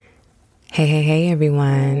Hey,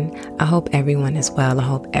 everyone. I hope everyone is well. I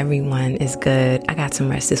hope everyone is good. I got some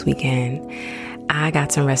rest this weekend. I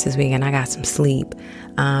got some sleep.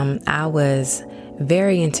 I was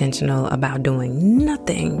very intentional about doing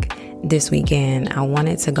nothing this weekend. I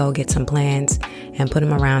wanted to go get some plants and put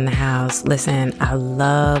them around the house. Listen, I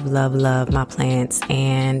love my plants.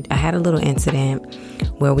 And I had a little incident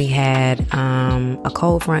where we had a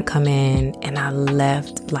cold front come in, and I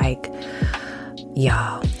left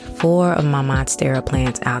four of my Monstera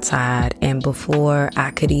plants outside, and before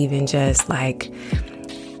I could even just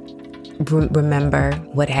remember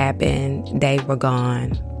what happened, they were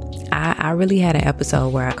gone. I really had an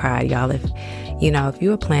episode where I cried, y'all. If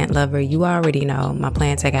you're a plant lover, you already know my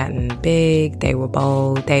plants had gotten big, they were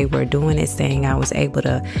bold, they were doing its thing. I was able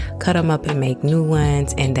to cut them up and make new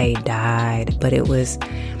ones, and they died. But it was,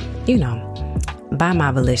 by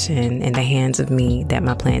my volition, in the hands of me, that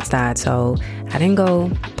my plants died. So I didn't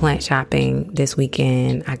go plant shopping this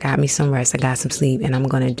weekend. I got me some rest, I got some sleep, and I'm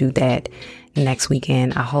going to do that next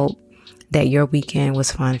weekend. I hope that your weekend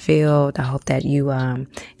was fun filled. I hope that you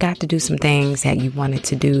got to do some things that you wanted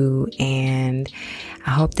to do, and I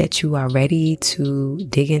hope that you are ready to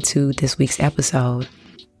dig into this week's episode.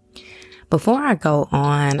 Before I go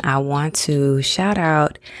on, I want to shout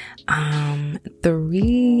out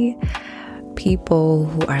 3 people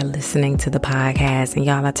who are listening to the podcast. And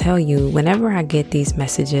y'all, I tell you, whenever I get these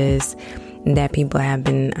messages that people have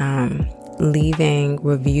been leaving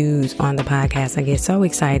reviews on the podcast, I get so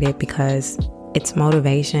excited because it's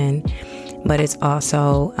motivation, but it's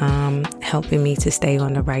also helping me to stay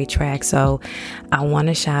on the right track. So I want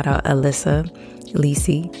to shout out Alyssa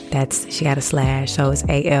Lisi. She got a slash, so it's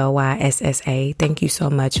ALYSSA. Thank you so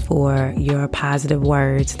much for your positive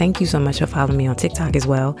words. Thank you so much for following me on TikTok as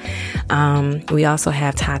well. We also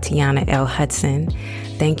have Tatiana L. Hudson.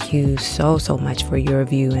 Thank you so much for your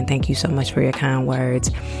review, and thank you so much for your kind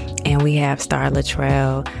words. And we have Star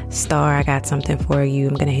Latrell. Star, I got something for you.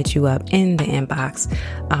 I'm going to hit you up in the inbox.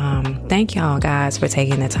 Thank y'all guys for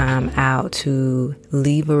taking the time out to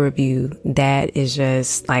leave a review. That is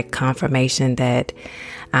just like confirmation that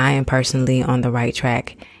I am personally on the right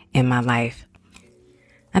track in my life.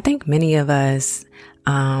 I think many of us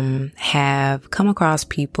have come across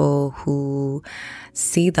people who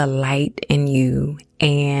see the light in you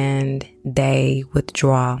and they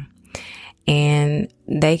withdraw. And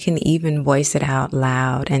they can even voice it out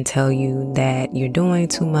loud and tell you that you're doing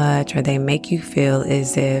too much, or they make you feel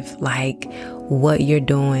as if what you're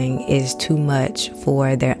doing is too much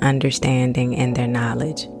for their understanding and their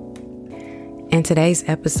knowledge. And today's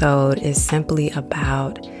episode is simply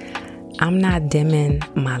about, I'm not dimming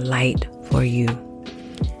my light for you.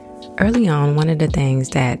 Early on, one of the things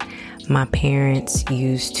that my parents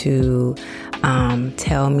used to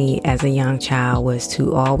tell me as a young child was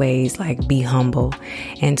to always be humble.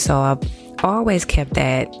 And so I've always kept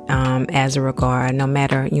that as a regard, no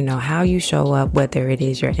matter, how you show up, whether it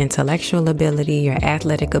is your intellectual ability, your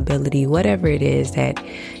athletic ability, whatever it is that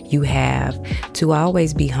you have, to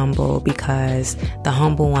always be humble, because the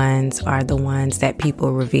humble ones are the ones that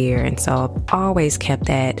people revere. And so I've always kept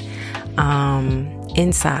that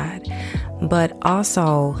inside. But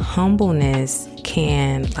also humbleness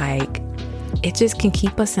can it just can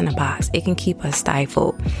keep us in a box. It can keep us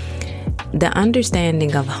stifled. The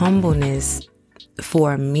understanding of humbleness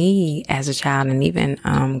for me as a child, and even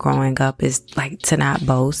growing up, is to not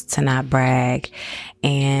boast, to not brag,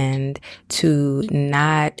 and to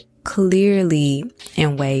not clearly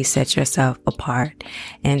in ways set yourself apart.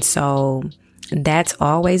 And so that's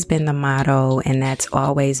always been the motto, and that's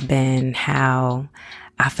always been how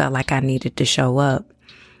I felt like I needed to show up.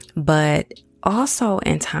 But also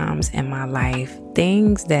in times in my life,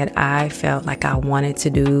 things that I felt like I wanted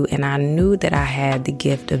to do, and I knew that I had the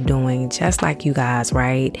gift of doing, just like you guys,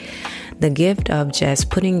 right? The gift of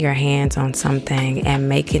just putting your hands on something and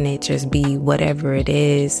making it just be whatever it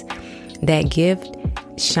is. That gift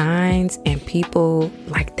shines, and people,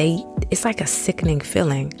 it's like a sickening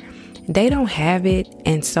feeling. They don't have it,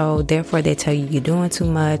 and so therefore they tell you you're doing too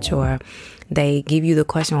much, or they give you the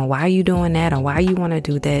question, well, why are you doing that? Or why you want to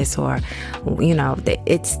do this? Or,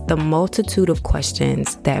 it's the multitude of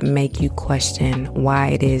questions that make you question why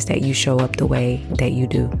it is that you show up the way that you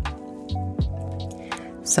do.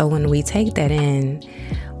 So when we take that in,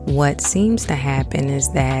 what seems to happen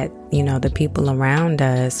is that, the people around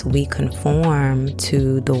us, we conform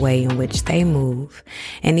to the way in which they move.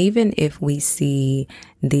 And even if we see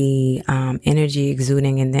the energy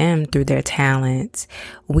exuding in them through their talents,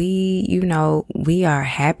 we are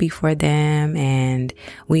happy for them and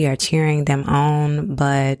we are cheering them on.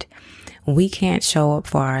 But We can't show up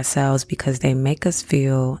for ourselves because they make us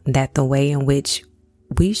feel that the way in which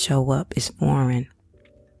we show up is foreign.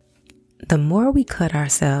 The more we cut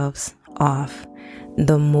ourselves off,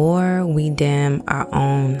 the more we dim our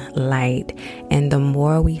own light, and the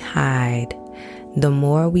more we hide, the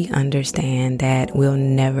more we understand that we'll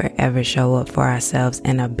never ever show up for ourselves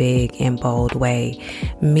in a big and bold way,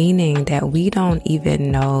 meaning that we don't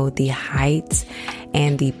even know the heights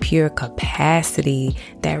and the pure capacity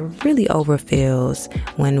that really overfills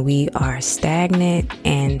when we are stagnant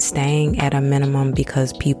and staying at a minimum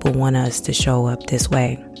because people want us to show up this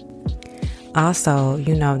way. Also,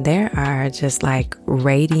 there are just like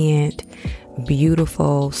radiant,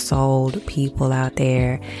 beautiful souled people out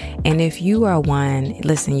there. And if you are one,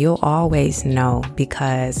 listen, you'll always know,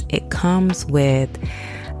 because it comes with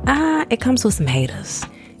some haters.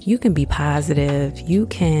 You can be positive. You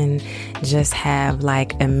can just have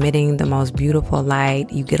like emitting the most beautiful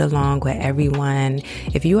light. You get along with everyone.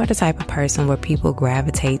 If you are the type of person where people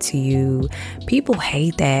gravitate to you, people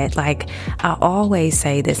hate that. Like, I always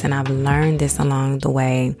say this, and I've learned this along the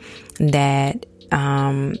way, that,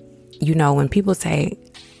 when people say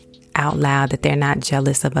out loud that they're not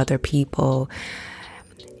jealous of other people,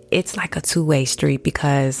 it's like a two-way street,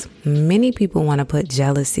 because many people want to put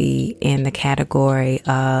jealousy in the category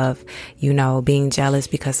of, being jealous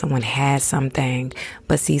because someone has something.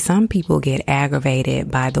 But see, some people get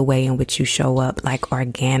aggravated by the way in which you show up, like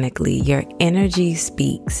organically. Your energy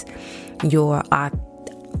speaks. Your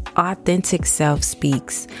authentic self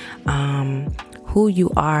speaks. Who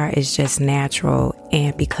you are is just natural.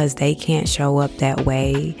 And because they can't show up that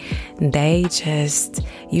way, they just,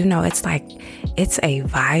 it's like, it's a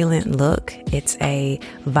violent look. It's a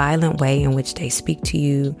violent way in which they speak to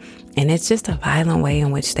you. And it's just a violent way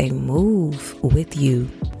in which they move with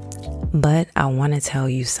you. But I want to tell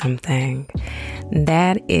you something.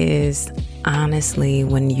 That is honestly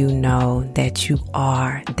when you know that you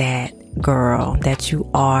are that girl, that you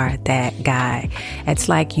are that guy. It's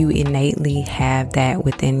like you innately have that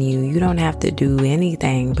within you. You don't have to do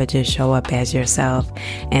anything but just show up as yourself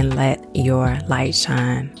and let your light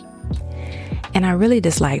shine. And I really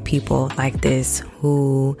dislike people like this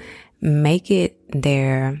who make it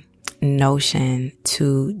their notion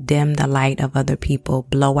to dim the light of other people,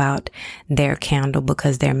 blow out their candle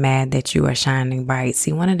because they're mad that you are shining bright.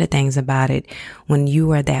 See, one of the things about it, when you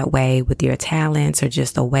are that way with your talents or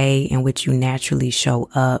just the way in which you naturally show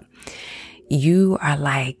up, you are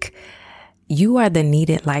the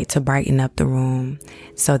needed light to brighten up the room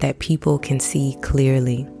so that people can see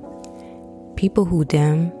clearly. People who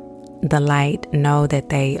dim the light know that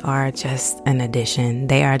they are just an addition.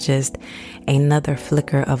 They are just another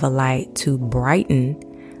flicker of a light to brighten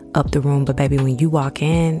up the room. But baby, when you walk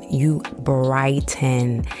in, you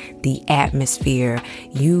brighten the atmosphere.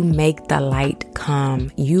 You make the light come.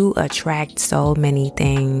 You attract so many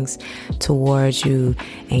things towards you,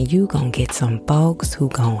 and you gonna get some folks who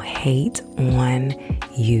gonna hate on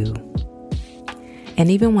you. And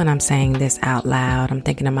even when I'm saying this out loud, I'm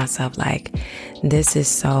thinking to myself, like, this is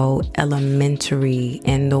so elementary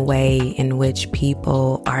in the way in which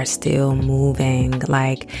people are still moving.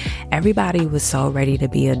 Like, everybody was so ready to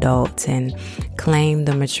be adults and claim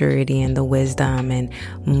the maturity and the wisdom and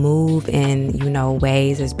move in,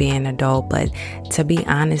 ways as being adult. But to be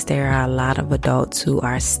honest, there are a lot of adults who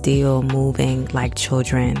are still moving like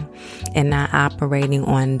children and not operating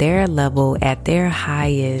on their level at their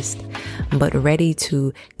highest, but ready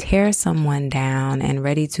to tear someone down and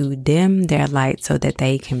ready to dim their light so that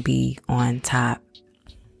they can be on top.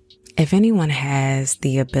 If anyone has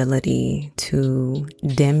the ability to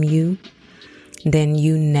dim you, then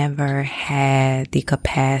you never had the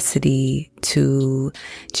capacity to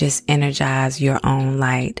just energize your own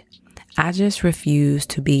light. I just refuse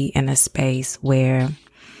to be in a space where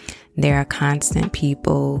there are constant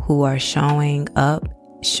people who are showing up,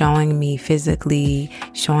 showing me physically,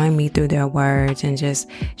 showing me through their words, and just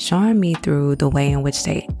showing me through the way in which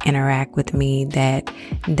they interact with me that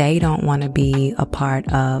they don't want to be a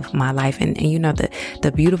part of my life. And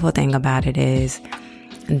the beautiful thing about it is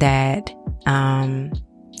that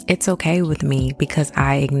it's okay with me, because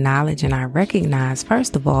I acknowledge and I recognize,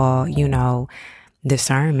 first of all,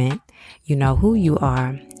 discernment, who you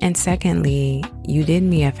are. And secondly, you did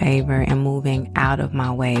me a favor in moving out of my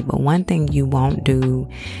way. But one thing you won't do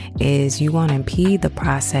is you won't impede the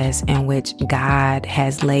process in which God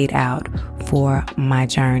has laid out for my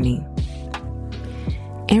journey.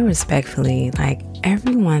 And respectfully, like,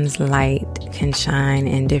 Everyone's light can shine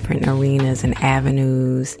in different arenas and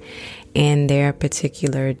avenues in their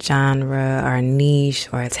particular genre or niche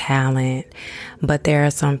or talent. But there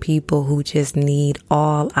are some people who just need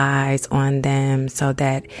all eyes on them so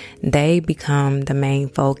that they become the main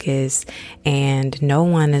focus and no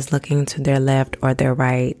one is looking to their left or their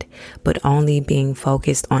right, but only being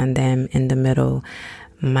focused on them in the middle.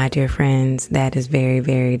 My dear friends, that is very,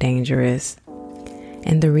 very dangerous.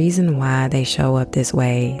 And the reason why they show up this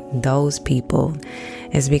way, those people,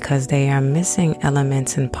 is because they are missing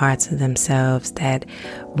elements and parts of themselves that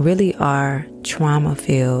really are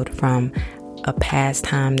trauma-filled from a past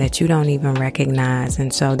time that you don't even recognize.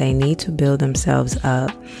 And so they need to build themselves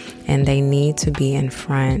up and they need to be in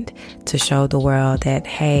front to show the world that,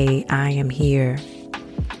 hey, I am here.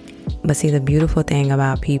 But see, the beautiful thing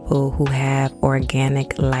about people who have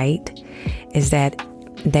organic light is that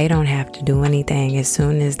they don't have to do anything. As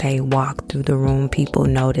soon as they walk through the room, people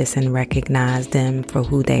notice and recognize them for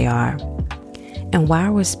who they are. And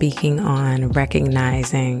while we're speaking on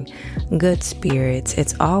recognizing good spirits,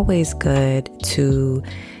 it's always good to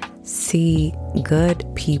see good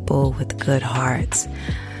people with good hearts.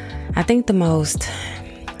 I think the most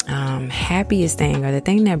happiest thing, or the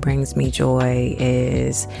thing that brings me joy,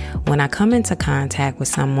 is when I come into contact with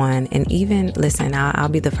someone. And even, listen, I'll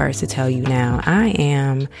be the first to tell you now, I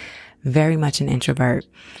am very much an introvert.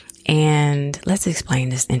 And let's explain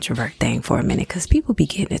this introvert thing for a minute, because people be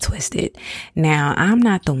getting it twisted. Now, I'm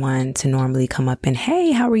not the one to normally come up and,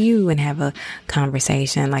 hey, how are you? And have a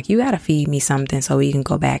conversation. Like, you got to feed me something so we can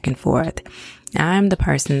go back and forth. I'm the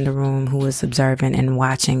person in the room who is observant and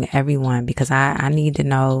watching everyone, because I need to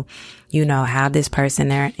know, how this person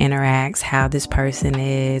interacts, how this person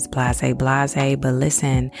is, blase. But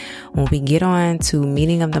listen, when we get on to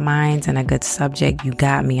meeting of the minds and a good subject, you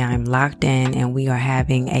got me. I'm locked in and we are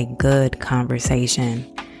having a good conversation.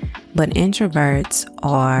 But introverts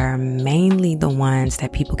are mainly the ones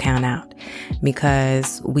that people count out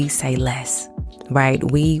because we say less. Right?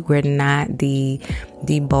 We're not the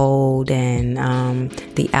bold and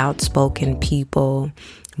the outspoken people.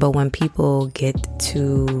 But when people get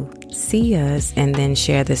to see us and then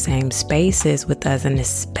share the same spaces with us, and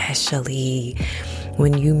especially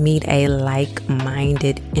when you meet a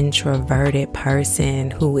like-minded introverted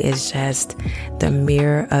person who is just the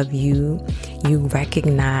mirror of you, you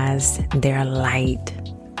recognize their light.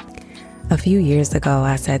 A few years ago,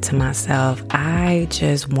 I said to myself, I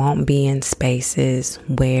just won't be in spaces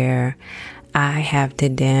where I have to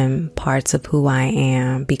dim parts of who I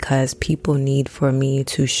am because people need for me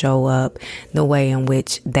to show up the way in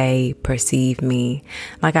which they perceive me.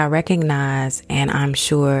 Like, I recognize, and I'm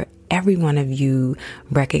sure every one of you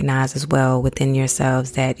recognize as well within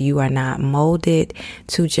yourselves, that you are not molded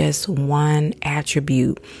to just one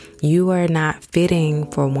attribute. You are not fitting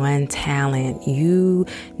for one talent. You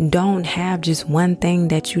don't have just one thing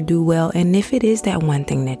that you do well. And if it is that one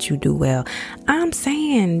thing that you do well, I'm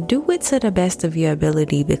saying do it to the best of your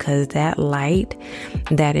ability, because that light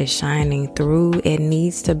that is shining through, it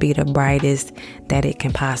needs to be the brightest that it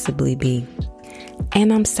can possibly be.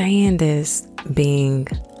 And I'm saying this being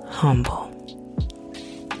humble.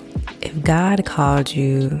 If God called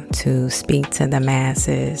you to speak to the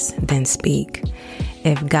masses, then speak.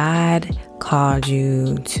 If God called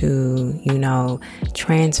you to,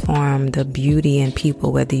 transform the beauty in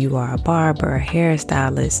people, whether you are a barber, a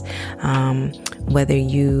hairstylist, whether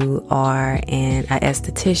you are an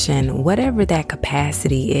esthetician, whatever that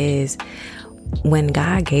capacity is, when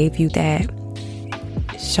God gave you that,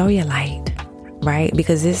 show your light, right?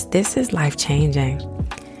 Because this is life changing.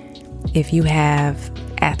 If you have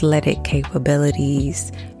athletic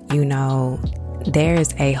capabilities,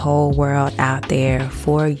 there's a whole world out there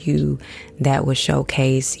for you that will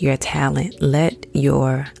showcase your talent. Let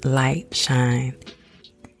your light shine.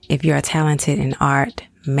 If you're talented in art,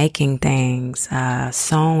 making things,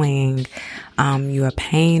 sewing, you're a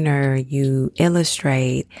painter, you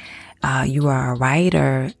illustrate, you are a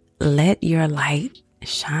writer, let your light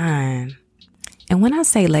shine. And when I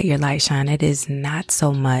say let your light shine, it is not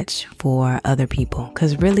so much for other people,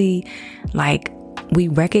 because really, we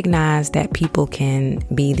recognize that people can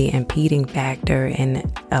be the impeding factor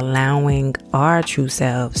in allowing our true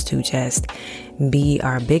selves to just be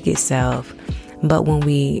our biggest self. But when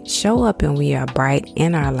we show up and we are bright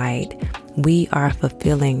in our light, we are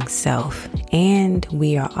fulfilling self, and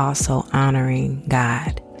we are also honoring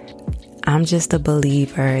God. I'm just a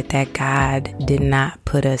believer that God did not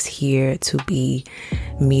put us here to be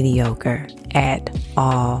mediocre at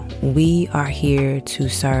all. We are here to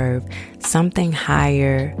serve something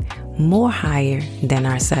higher, more higher than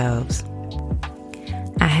ourselves.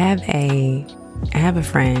 I have a I have a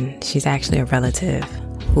friend, she's actually a relative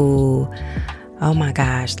who, oh my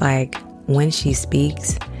gosh, like when she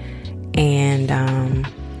speaks and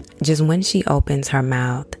just when she opens her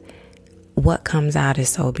mouth, what comes out is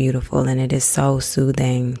so beautiful and it is so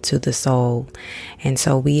soothing to the soul. And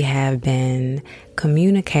so we have been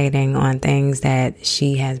communicating on things that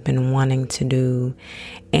she has been wanting to do.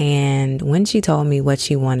 And when she told me what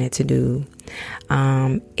she wanted to do,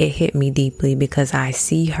 it hit me deeply because I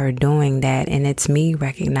see her doing that, and it's me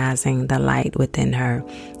recognizing the light within her.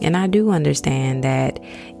 And I do understand that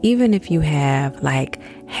even if you have like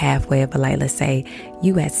halfway of a light, let's say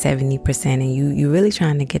you at 70% and you're really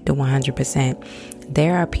trying to get to 100%,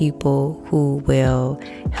 there are people who will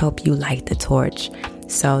help you light the torch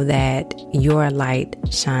so that your light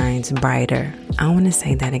shines brighter. I want to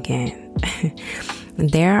say that again.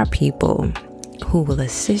 There are people who will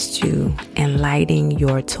assist you in lighting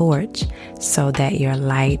your torch so that your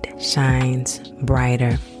light shines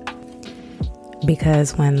brighter.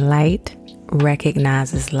 Because when light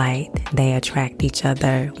recognizes light, they attract each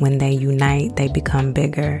other. When they unite, they become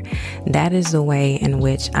bigger. That is the way in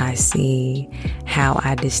which I see how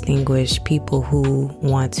I distinguish people who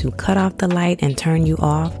want to cut off the light and turn you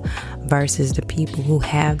off versus the people who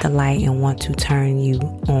have the light and want to turn you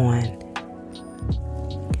on.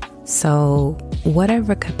 So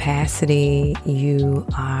whatever capacity you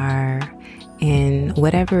are in,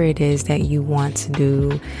 whatever it is that you want to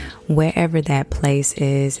do, wherever that place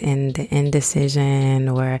is in the indecision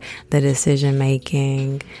or the decision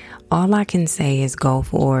making, all I can say is go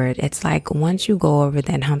for it. It's like once you go over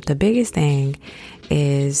that hump, the biggest thing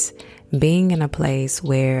is being in a place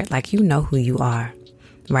where like you know who you are,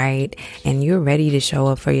 right? And you're ready to show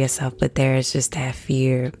up for yourself, but there is just that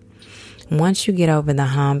fear. Once you get over the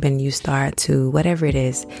hump and you start to, whatever it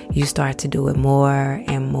is, you start to do it more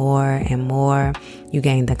and more and more. You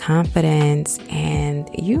gain the confidence and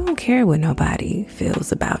you don't care what nobody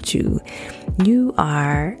feels about you. You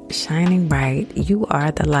are shining bright. You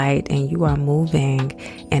are the light and you are moving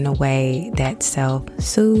in a way that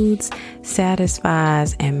self-soothes,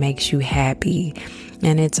 satisfies, and makes you happy.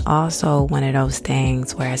 And it's also one of those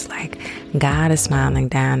things where it's like God is smiling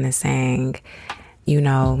down and saying, you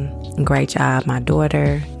know, great job, my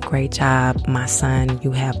daughter. Great job, my son.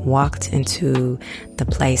 You have walked into the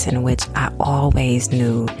place in which I always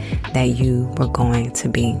knew that you were going to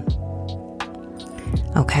be.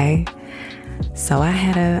 Okay? So I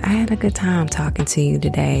had a good time talking to you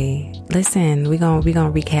today. Listen, we're gonna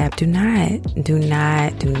recap. Do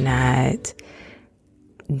not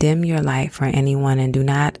dim your light for anyone, and do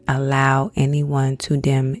not allow anyone to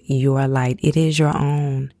dim your light. It is your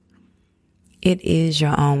own. It is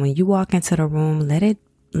your own. When you walk into the room, let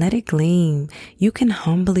it gleam. You can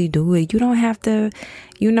humbly do it. You don't have to,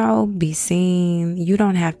 be seen. You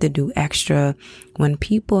don't have to do extra. When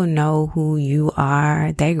people know who you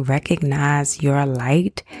are, they recognize your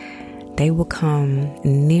light. They will come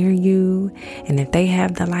near you. And if they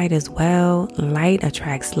have the light as well, light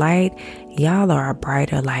attracts light. Y'all are a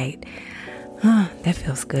brighter light. That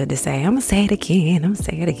feels good to say. I'm going to say it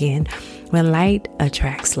again. When light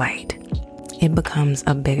attracts light, it becomes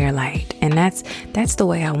a bigger light. And that's the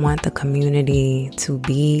way I want the community to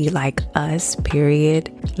be, like us,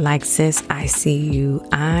 period. Like, sis, I see you.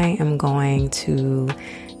 I am going to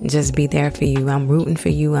just be there for you. I'm rooting for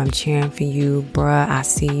you. I'm cheering for you. Bruh, I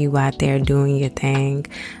see you out there doing your thing.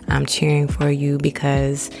 I'm cheering for you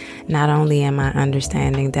because not only am I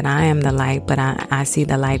understanding that I am the light, but I see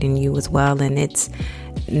the light in you as well. And it's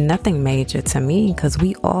nothing major to me because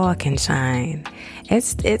we all can shine.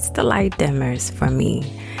 It's the light dimmers for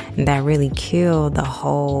me that really kill the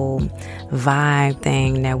whole vibe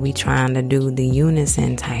thing that we trying to do, the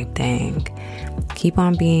unison type thing. Keep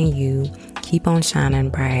on being you. Keep on shining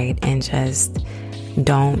bright and just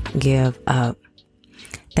don't give up.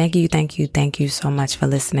 Thank you so much for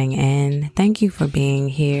listening in. Thank you for being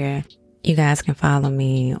here. You guys can follow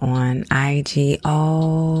me on IG.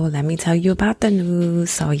 Oh, let me tell you about the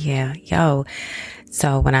news. So yeah,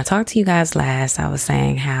 So when I talked to you guys last, I was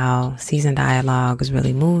saying how Season Dialogue was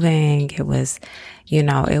really moving. It was,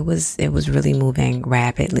 it was really moving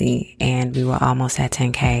rapidly, and we were almost at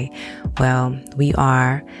 10K. Well, we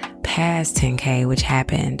are past 10K, which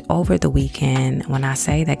happened over the weekend. When I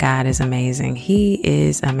say that God is amazing, He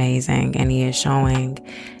is amazing, and He is showing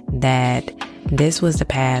that this was the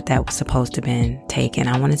path that was supposed to have been taken.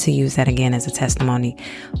 I wanted to use that again as a testimony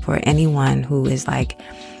for anyone who is like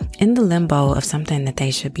in the limbo of something that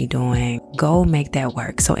they should be doing. Go make that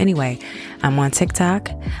work. So anyway, I'm on TikTok.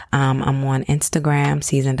 I'm on Instagram,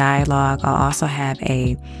 Seasoned Dialogue. I'll also have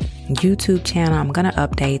a YouTube channel. I'm going to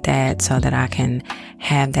update that so that I can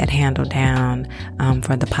have that handle down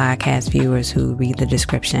for the podcast viewers who read the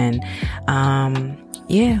description.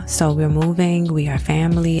 So we're moving. We are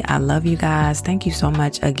family. I love you guys. Thank you so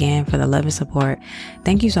much again for the love and support.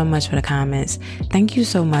 Thank you so much for the comments. Thank you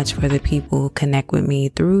so much for the people who connect with me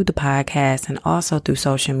through the podcast and also through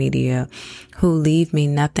social media, who leave me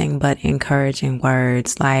nothing but encouraging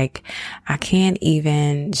words. Like, I can't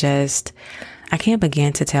begin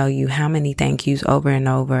to tell you how many thank yous over and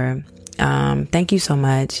over. Thank you so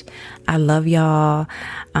much. I love y'all.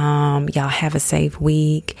 Y'all have a safe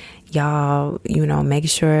week. Y'all, make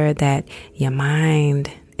sure that your mind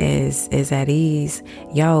is at ease.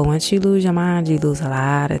 Once you lose your mind, you lose a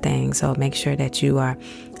lot of things. So make sure that you are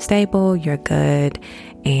stable, you're good,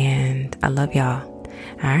 and I love y'all.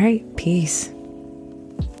 All right, peace.